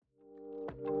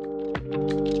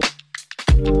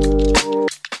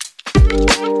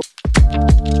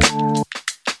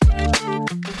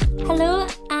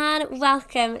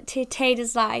welcome to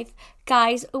Tada's Life.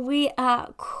 Guys, we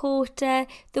are quarter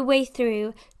the way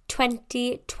through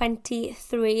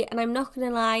 2023 and I'm not going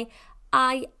to lie,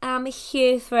 I am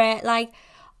here for it. Like,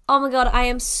 oh my god, I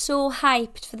am so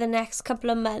hyped for the next couple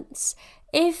of months.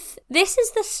 If this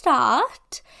is the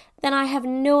start, then I have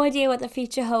no idea what the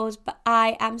future holds, but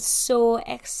I am so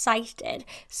excited.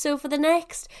 So for the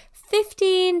next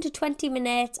 15 to 20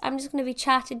 minutes, I'm just going to be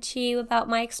chatting to you about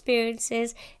my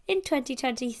experiences in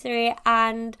 2023,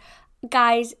 and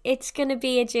guys, it's going to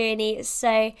be a journey,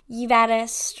 so you better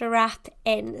strap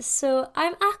in. So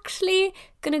I'm actually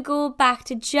going to go back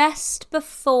to just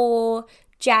before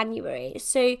January.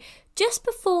 So just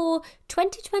before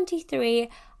 2023,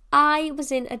 I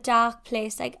was in a dark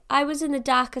place. Like, I was in the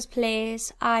darkest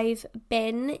place I've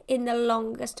been in the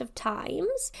longest of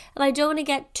times. And I don't want to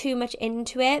get too much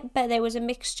into it, but there was a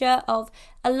mixture of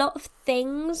a lot of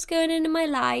things going on in my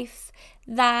life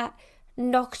that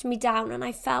knocked me down. And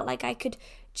I felt like I could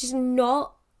just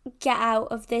not get out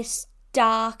of this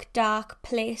dark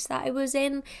place that I was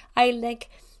in. I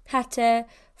had to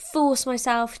force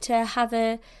myself to have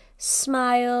a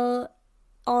smile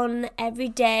on every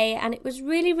day, and it was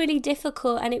really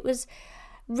difficult, and it was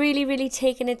really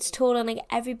taking its toll on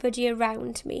everybody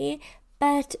around me.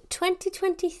 But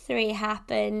 2023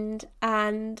 happened,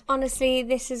 and honestly,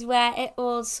 this is where it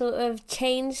all sort of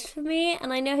changed for me.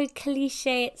 And I know how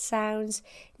cliche it sounds,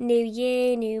 new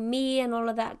year, new me, and all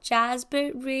of that jazz, but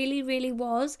it really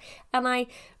was. And I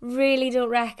really don't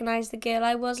recognise the girl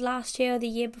I was last year or the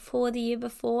year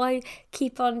before. I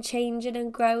keep on changing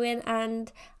and growing,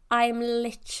 and I'm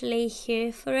literally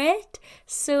here for it.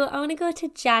 So I want to go to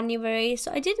January. So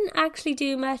I didn't actually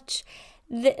do much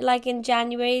in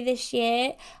January this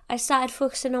year. I started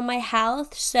focusing on my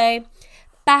health. So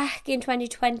back in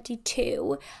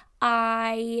 2022,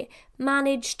 I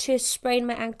managed to sprain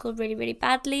my ankle really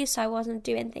badly. So I wasn't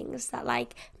doing things that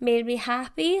made me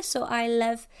happy. So I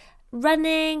love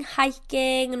running,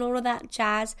 hiking and all of that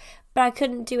jazz, but I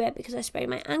couldn't do it because I sprained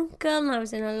my ankle and I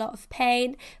was in a lot of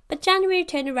pain. But January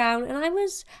turned around and I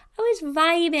was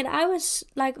vibing. I was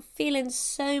feeling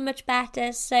so much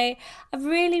better. So I've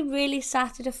really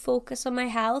started to focus on my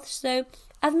health. So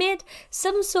I've made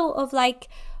some sort of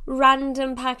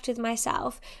random pact with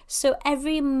myself. So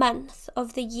every month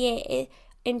of the year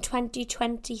in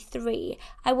 2023,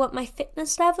 I want my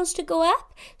fitness levels to go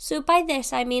up. So by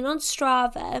this I mean on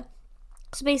Strava.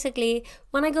 So basically,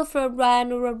 when I go for a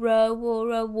run or a row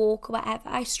or a walk or whatever,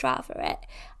 I Strava it.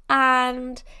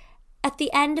 And at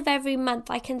the end of every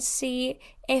month, I can see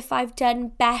if I've done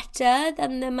better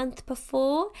than the month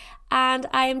before. And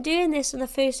I am doing this on the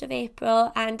 1st of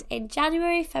April. And in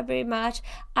January, February, March,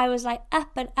 I was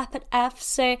up and up.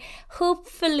 So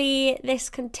hopefully this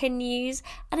continues.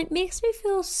 And it makes me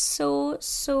feel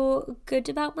so good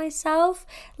about myself.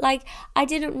 I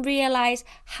didn't realise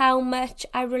how much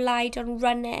I relied on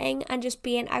running and just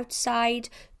being outside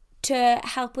to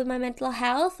help with my mental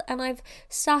health, and I've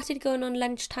started going on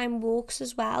lunchtime walks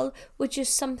as well, which is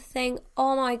something,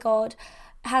 oh my god,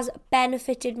 has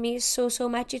benefited me so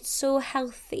much. It's so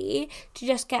healthy to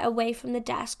just get away from the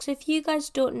desk. So if you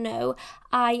guys don't know,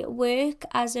 I work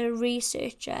as a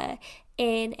researcher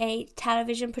in a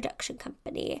television production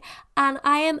company, and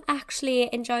I am actually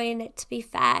enjoying it, to be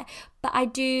fair, but I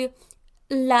do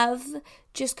love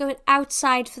just going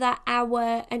outside for that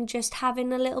hour and just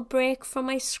having a little break from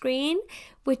my screen,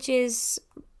 which is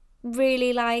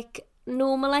really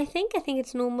normal. I think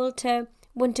it's normal to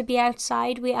want to be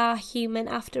outside. We are human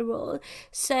after all.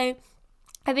 So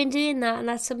I've been doing that, and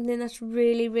that's something that's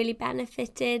really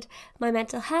benefited my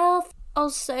mental health.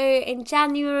 Also in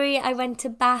January, I went to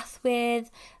Bath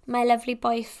with my lovely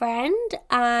boyfriend,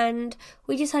 and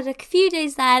we just had a few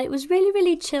days there. It was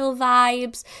really chill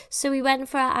vibes. So we went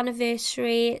for our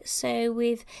anniversary. So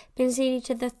we've been seeing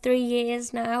each other 3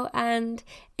 years now, and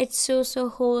it's so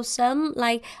wholesome.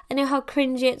 I know how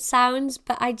cringy it sounds,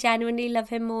 but I genuinely love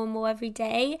him more and more every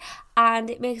day, and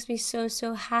it makes me so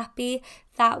happy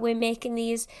that we're making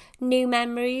these new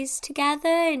memories together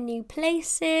in new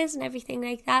places and everything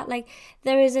like that.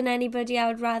 There isn't anybody I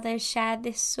would rather share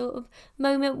this sort of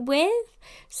moment with.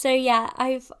 So yeah,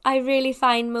 I really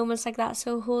find moments like that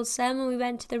so wholesome. And we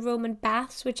went to the Roman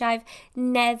baths, which I've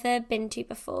never been to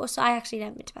before. So I actually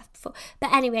never been to Bath before.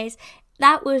 But anyways,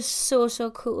 that was so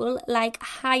cool.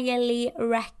 Highly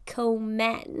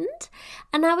recommend.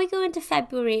 And now we go into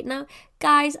February. Now,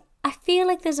 guys, I feel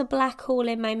like there's a black hole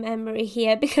in my memory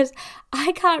here because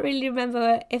I can't really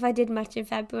remember if I did much in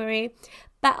February.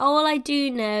 But all I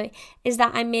do know is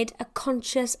that I made a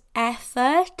conscious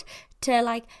effort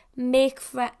to make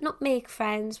friends,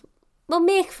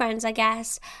 I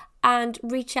guess, and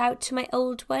reach out to my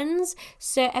old ones.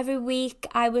 So every week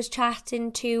I was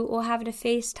chatting to or having a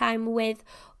FaceTime with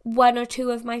one or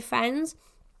two of my friends.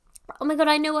 Oh my God,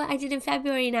 I know what I did in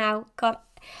February now. God,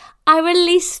 I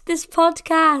released this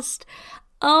podcast.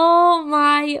 Oh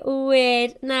my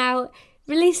word. Now,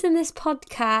 releasing this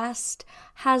podcast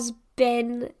has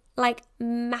been like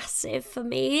massive for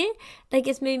me. Like,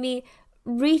 it's made me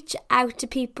reach out to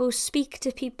people, speak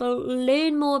to people,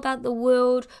 learn more about the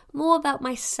world, more about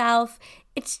myself.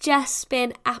 It's just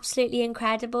been absolutely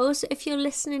incredible. So if you're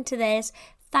listening to this,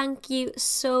 thank you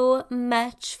so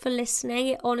much for listening.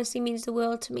 It honestly means the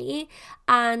world to me.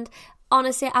 And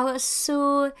honestly, I got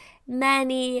so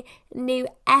many new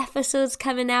episodes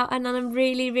coming out, and I'm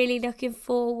really, really looking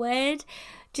forward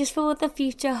just for what the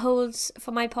future holds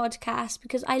for my podcast,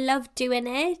 because I love doing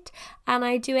it and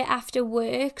I do it after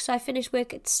work. So I finish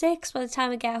work at 6. By the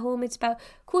time I get home, it's about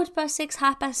 6:15,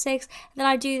 6:30. Then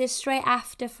I do this straight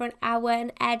after for an hour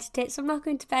and edit it. So I'm not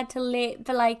going to bed till late,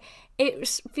 but like, it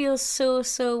feels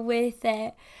so worth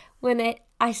it when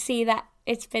I see that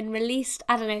it's been released.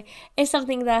 I don't know, it's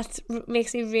something that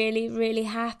makes me really, really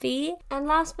happy. And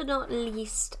last but not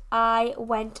least, I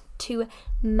went to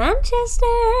Manchester.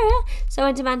 So I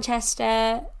went to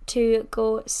Manchester to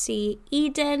go see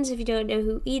Eden. So if you don't know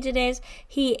who Eden is,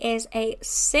 he is a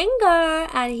singer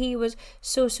and he was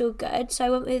so good. So I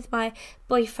went with my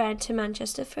boyfriend to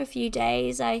Manchester for a few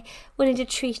days. I wanted to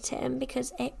treat him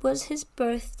because it was his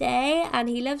birthday, and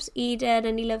he loves Eden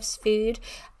and he loves food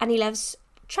and he loves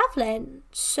traveling.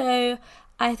 So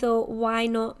I thought, why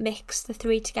not mix the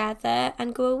three together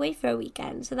and go away for a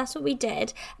weekend? So that's what we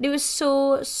did. And it was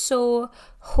so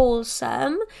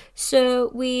wholesome.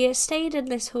 So we stayed in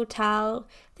this hotel.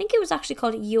 I think it was actually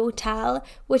called Yotel,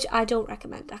 which I don't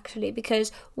recommend actually,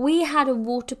 because we had a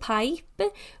water pipe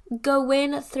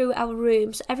going through our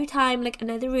room. So every time like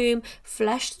another room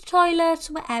flushed the toilets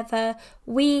or whatever,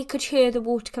 we could hear the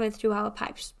water coming through our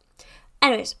pipes.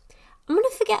 Anyways, I'm going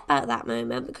to forget about that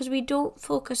moment because we don't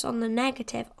focus on the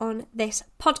negative on this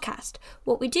podcast.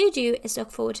 What we do is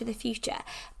look forward to the future.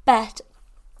 But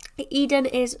Eden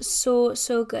is so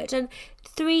good. And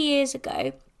 3 years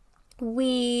ago,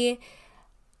 meaning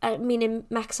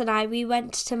Max and I, we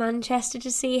went to Manchester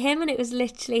to see him, and it was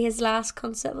literally his last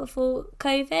concert before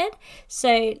COVID.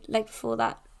 So like before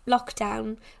that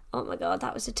lockdown, oh my God,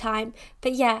 that was a time.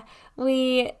 But yeah,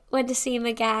 we went to see him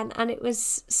again, and it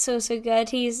was so good.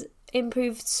 He's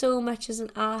improved so much as an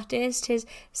artist. His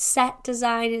set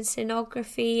design and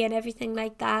scenography and everything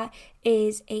like that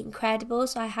is incredible,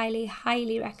 so I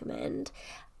highly recommend.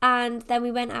 And then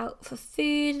we went out for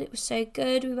food, and it was so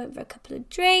good. We went for a couple of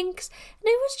drinks, and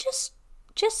it was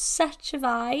just such a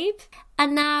vibe.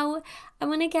 And now I'm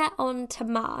going to get on to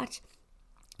March.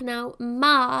 Now,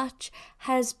 March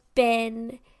has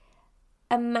been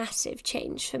a massive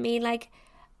change for me, like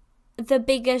the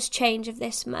biggest change of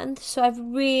this month. So I've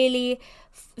really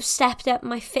stepped up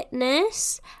my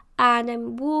fitness, and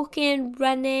I'm walking,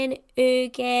 running,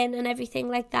 erging and everything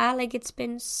like that. Like, it's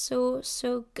been so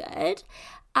good.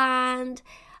 And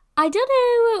I don't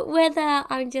know whether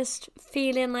I'm just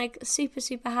feeling like super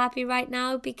happy right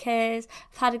now because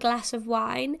I've had a glass of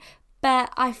wine,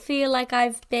 but I feel like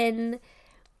I've been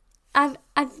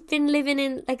living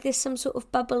in like this some sort of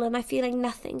bubble, and I feel like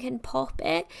nothing can pop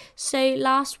it. So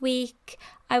last week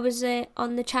I was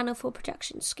on the Channel 4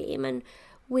 production scheme, and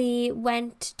we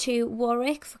went to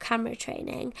Warwick for camera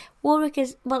training.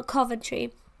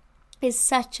 Coventry is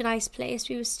such a nice place.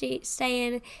 We were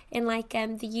staying in like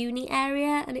the uni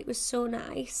area, and it was so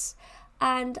nice.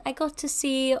 And I got to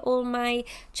see all my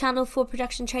Channel 4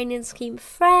 production training scheme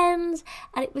friends,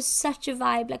 and it was such a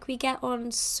vibe. Like, we get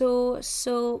on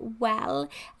so well.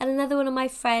 And another one of my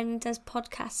friends does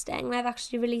podcasting, and I've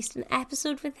actually released an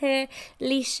episode with her,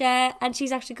 Alicia, and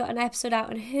she's actually got an episode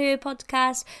out on her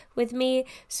podcast with me,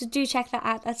 so do check that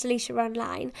out. That's Alicia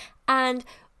Online. And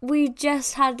we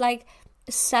just had like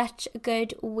such a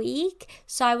good week.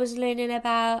 So I was learning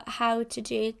about how to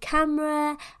do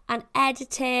camera and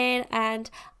editing, and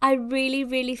I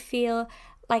really feel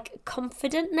like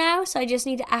confident now. So I just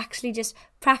need to actually just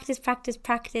practice,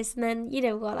 and then you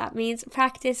know what that means,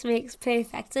 practice makes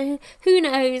perfect. So who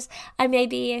knows, I may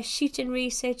be a shooting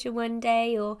researcher one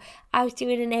day or out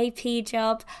doing an AP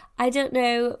job, I don't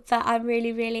know, but I'm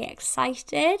really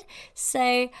excited.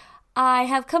 So I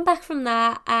have come back from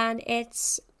that, and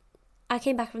I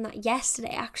came back from that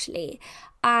yesterday actually,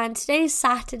 and today's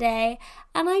Saturday,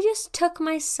 and I just took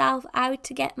myself out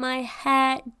to get my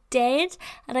hair did,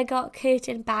 and I got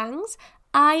curtain bangs.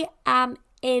 I am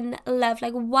in love.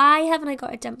 Like, why haven't I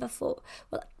got it done before?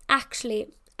 Well, actually,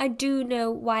 I do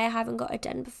know why I haven't got it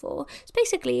done before. So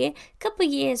basically, a couple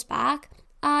of years back,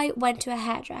 I went to a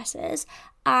hairdresser's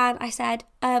and I said,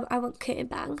 I want curtain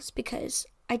bangs because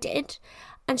I did.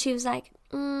 And she was like,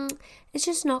 it's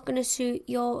just not going to suit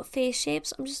your face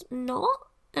shapes. I'm just not.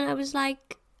 And I was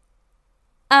like,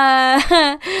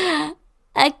 okay.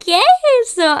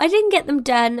 So I didn't get them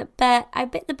done, but I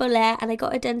bit the bullet and I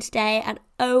got it done today. And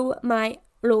oh my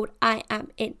Lord, I am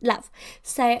in love.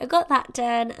 So I got that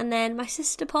done, and then my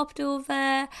sister popped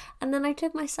over, and then I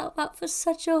took myself out for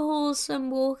such a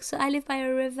wholesome walk. So I live by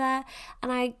a river,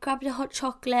 and I grabbed a hot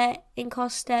chocolate in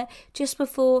Costa just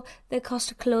before the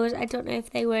Costa closed. I don't know if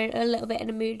they were a little bit in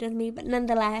a mood with me, but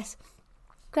nonetheless,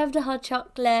 grabbed a hot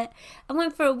chocolate and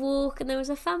went for a walk, and there was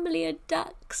a family of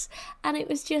ducks, and it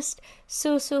was just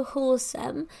so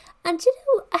wholesome. And you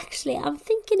know, actually, I'm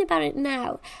thinking about it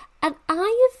now, and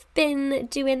I have been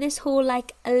doing this whole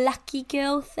like lucky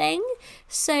girl thing.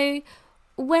 So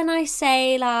when I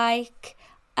say like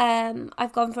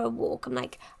I've gone for a walk, I'm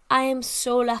like, I am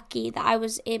so lucky that I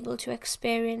was able to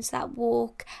experience that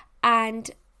walk and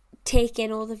take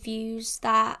in all the views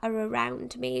that are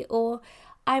around me, or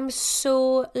I'm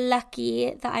so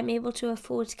lucky that I'm able to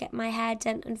afford to get my hair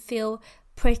done and feel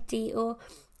pretty, or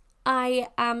I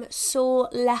am so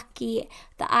lucky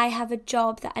that I have a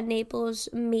job that enables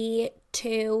me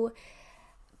to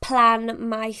plan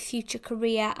my future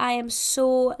career. I am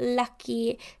so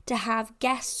lucky to have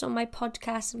guests on my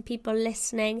podcast and people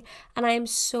listening, and I am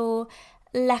so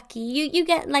lucky. You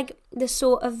get like the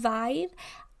sort of vibe,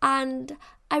 and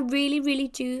I really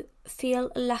do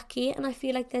feel lucky, and I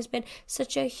feel like there's been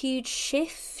such a huge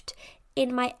shift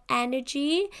in my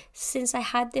energy since I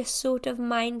had this sort of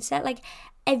mindset. Like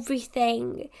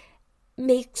everything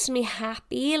makes me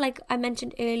happy. Like I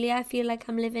mentioned earlier, I feel like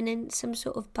I'm living in some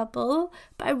sort of bubble,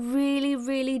 but I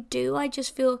really do. I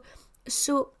just feel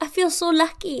so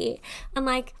lucky, and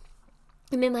like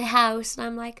I'm in my house and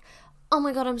I'm like, oh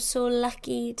my God, I'm so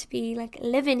lucky to be like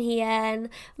living here, and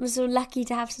I'm so lucky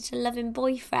to have such a loving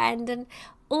boyfriend and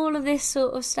all of this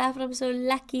sort of stuff, and I'm so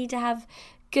lucky to have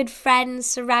good friends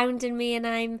surrounding me, and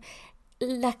I'm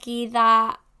lucky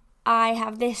that I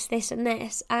have this and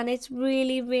this, and it's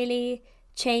really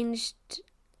changed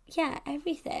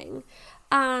everything.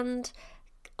 And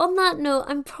on that note,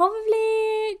 I'm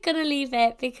probably gonna leave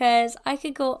it, because I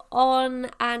could go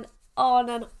on and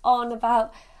on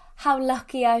about how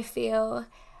lucky I feel,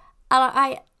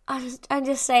 and I'm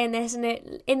just saying this, and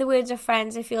in the words of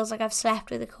friends, it feels like I've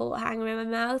slept with a coat hanger in my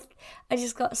mouth. I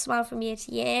just got a smile from year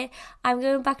to year. I'm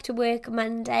going back to work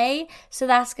Monday, so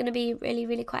that's going to be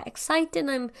really quite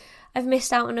exciting. I've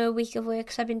missed out on a week of work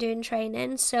because I've been doing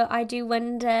training, so I do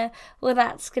wonder what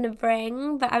that's going to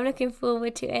bring, but I'm looking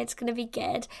forward to it. It's going to be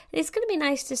good. It's going to be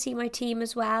nice to see my team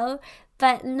as well,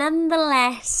 but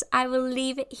nonetheless, I will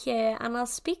leave it here, and I'll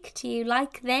speak to you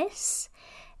like this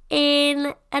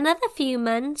in another few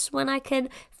months when I can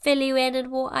fill you in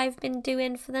on what I've been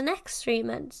doing for the next 3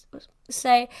 months.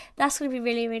 So that's going to be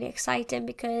really exciting,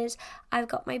 because I've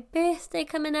got my birthday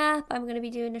coming up. I'm going to be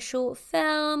doing a short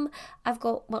film. I've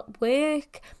got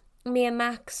work. Me and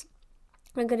Max,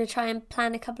 I'm going to try and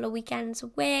plan a couple of weekends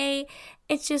away.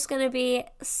 It's just going to be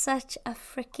such a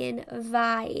freaking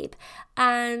vibe.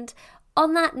 And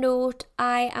on that note,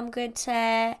 I am going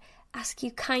to ask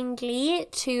you kindly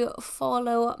to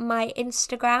follow my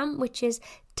Instagram, which is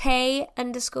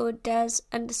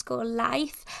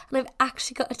tay_does_life, and I've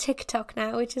actually got a TikTok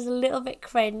now, which is a little bit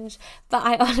cringe, but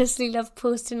I honestly love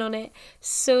posting on it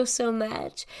so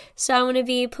much. So I'm going to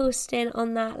be posting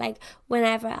on that like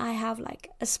whenever I have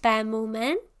like a spare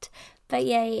moment. But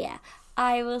yeah,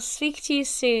 I will speak to you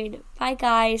soon. Bye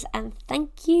guys, and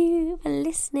thank you for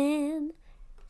listening.